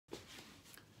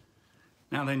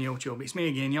Now then YouTube, it's me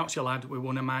again, Yorkshire Lad, with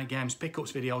one of my games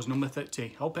pickups videos, number 30.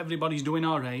 Hope everybody's doing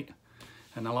alright.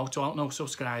 And hello to all new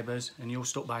subscribers and you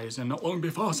stuck buyers. And not long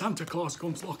before Santa Claus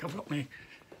comes, look, I've got me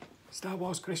Star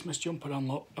Wars Christmas jumper on,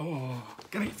 look. Oh,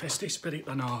 get it festive spirit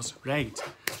the nose. Right,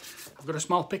 I've got a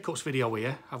small pickups video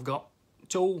here. I've got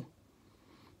two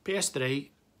PS3,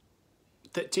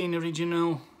 13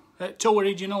 original, two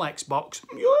original Xbox,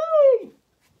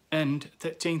 and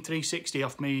 13 360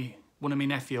 off me, one of my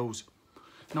nephews.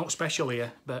 Not special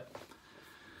here, but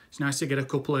it's nice to get a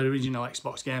couple of original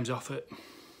Xbox games off it,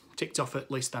 ticked off at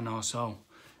least I know. So,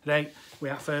 right,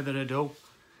 without further ado,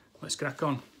 let's crack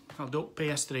on. I'll do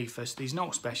PS3 first. These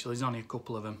not special, there's only a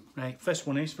couple of them. Right, first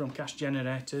one is from Cash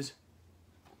Generators.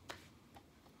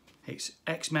 It's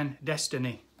X-Men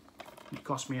Destiny. It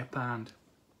cost me £1.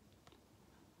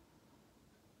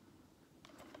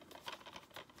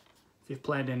 If you've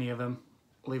played any of them,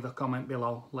 leave a comment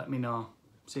below, let me know.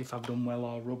 See if I've done well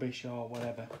or rubbish or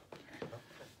whatever.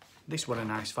 This was a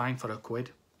nice find for £1.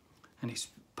 And it's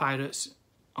Pirates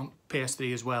on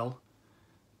PS3 as well.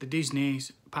 The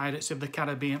Disney's Pirates of the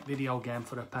Caribbean video game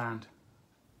for £1.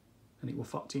 And it was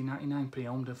 $14.99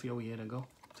 pre-owned a few years ago.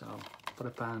 So, for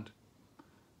 £1.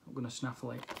 I'm going to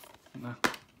snaffle it. Nah.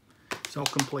 It's all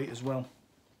complete as well.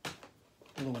 The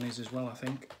other one is as well, I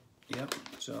think. Yep,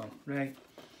 so, right.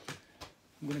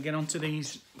 I'm going to get onto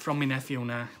these from my nephew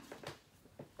now.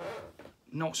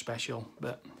 Not special,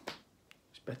 but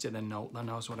it's better than no, that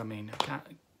knows what I mean. I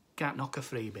can't knock a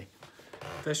freebie.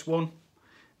 First one,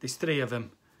 there's 3 of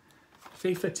them.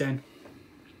 FIFA 10.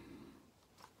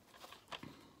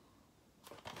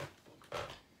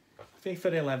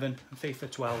 FIFA 11 and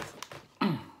FIFA 12.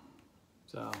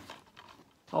 So,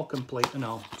 all complete and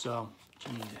all, so,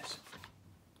 Jesus.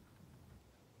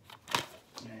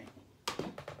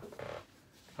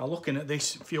 I was looking at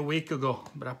this a few weeks ago,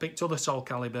 but I picked other Soul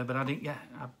Calibur, but I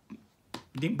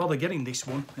didn't bother getting this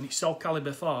one. And it's Soul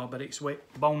Calibur 4, but it's with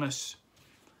bonus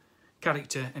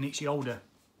character and it's Yoda.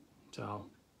 So,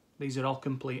 these are all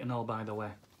complete and all, by the way.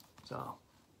 So,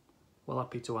 well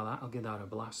happy to have that. I'll give that a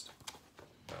blast.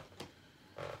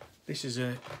 This is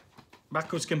a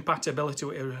backwards compatibility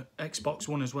with a Xbox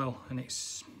One as well, and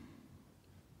it's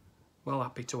well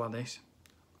happy to have this.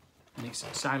 And it's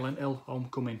Silent Hill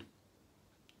Homecoming.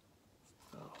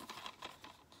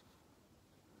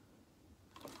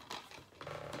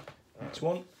 Next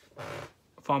one,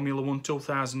 Formula 1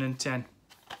 2010.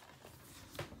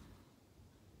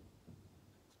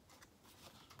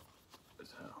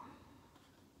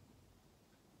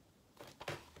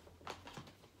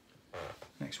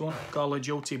 Next one, Call of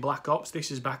Duty Black Ops.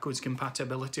 This is backwards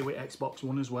compatibility with Xbox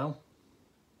One as well.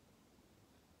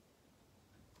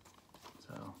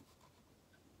 So,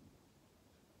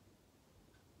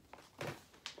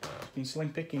 it's been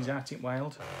slim pickings, ain't it,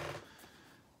 Wild?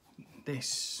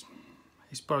 This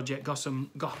is Project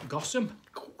Gotham.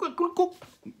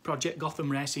 Project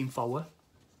Gotham Racing 4.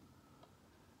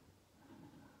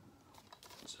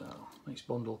 So it's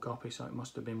bundle copy, so it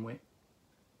must have been with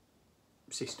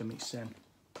system it's in.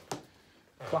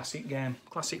 Classic game,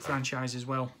 classic franchise as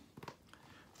well.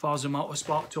 Forza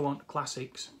Motorsport 2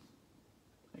 Classics,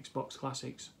 Xbox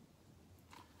Classics.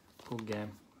 Good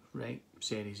game. Right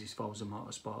series is Forza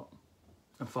Motorsport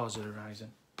and Forza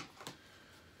Horizon.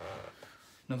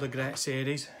 Another great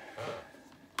series,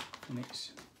 and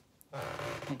it's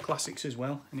on Classics as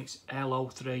well, and it's Halo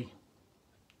 3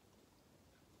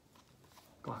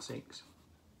 Classics.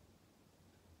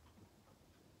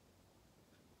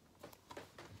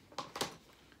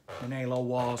 And Halo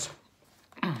Wars.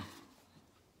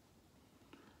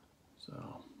 So,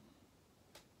 you'll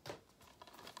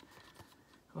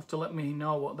have to let me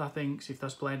know what that thinks, if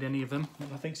that's played any of them.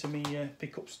 What I think's of me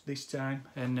pickups this time,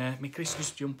 and my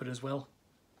Christmas jumper as well.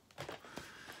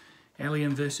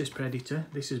 Alien vs Predator.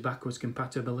 This is backwards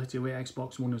compatibility with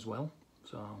Xbox One as well.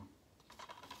 So,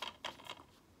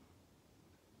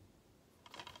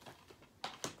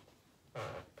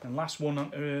 and last one on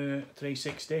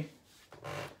 360.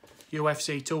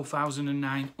 UFC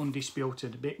 2009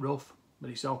 Undisputed. A bit rough, but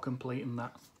it's all complete in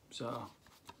that. So,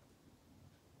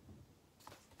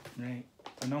 right,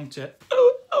 and on to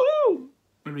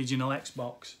original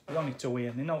Xbox. There's only 2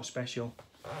 here. They're not special.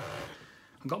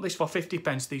 I got this for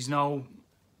 50p. There's no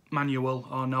manual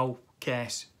or no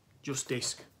case, just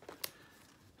disc.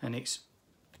 And it's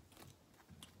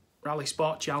Rally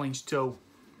Sport Challenge 2.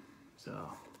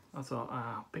 So I thought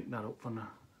I'll pick that up for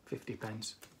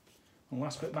 50p. And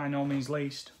last but by no means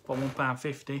least, for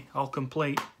 £1.50, all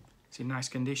complete. It's in nice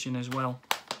condition as well.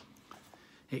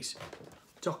 It's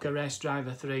TOCA Race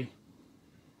Driver 3.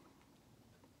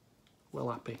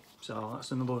 Well happy. So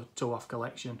that's another 2 off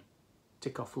collection.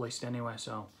 tick off list anyway,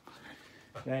 so.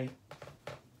 Right.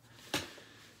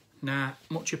 Now,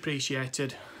 much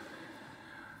appreciated.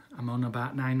 I'm on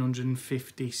about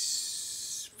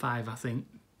 955, I think,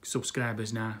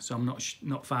 subscribers now, so I'm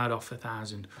not far off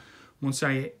 1,000. Once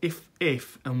I, if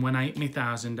and when I hit me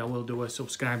 1,000, I will do a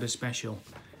subscriber special.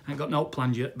 I ain't got no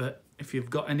planned yet, but if you've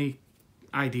got any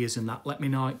ideas in that, let me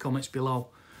know in comments below.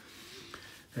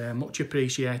 Much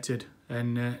appreciated.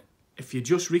 And if you're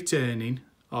just returning,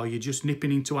 or you're just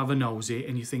nipping in to have a nosy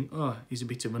and you think, oh, he's a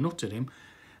bit of a nut at him,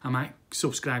 I might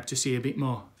subscribe to see a bit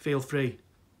more. Feel free.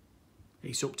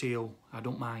 It's up to you. I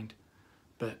don't mind.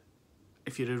 But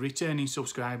if you're a returning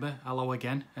subscriber, hello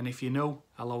again. And if you're new,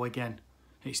 hello again.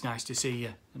 It's nice to see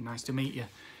you and nice to meet you.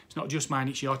 It's not just mine,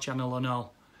 it's your channel and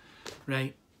all.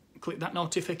 Right, click that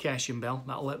notification bell.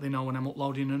 That'll let me know when I'm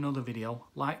uploading another video.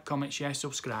 Like, comment, share,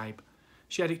 subscribe.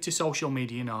 Share it to social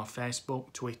media, you know,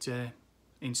 Facebook, Twitter,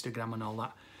 Instagram and all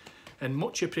that. And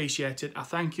much appreciated. I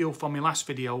thank you for my last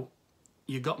video.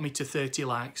 You got me to 30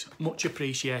 likes. Much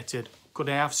appreciated. Could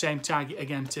I have same target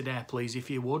again today, please, if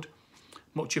you would?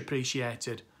 Much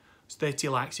appreciated. It's 30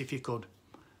 likes if you could.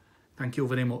 Thank you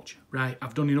very much. Right,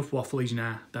 I've done enough waffles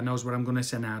now. That knows what I'm going to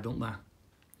say now, don't they?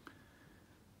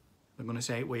 I'm going to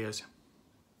say it with us.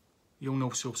 You'll know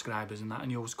subscribers and that, and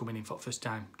yours coming in for the first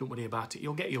time. Don't worry about it.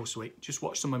 You'll get used to it. Just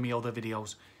watch some of my other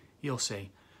videos. You'll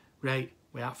see. Right,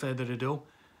 without further ado.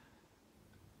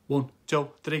 1, 2,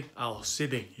 3. I'll see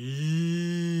thee.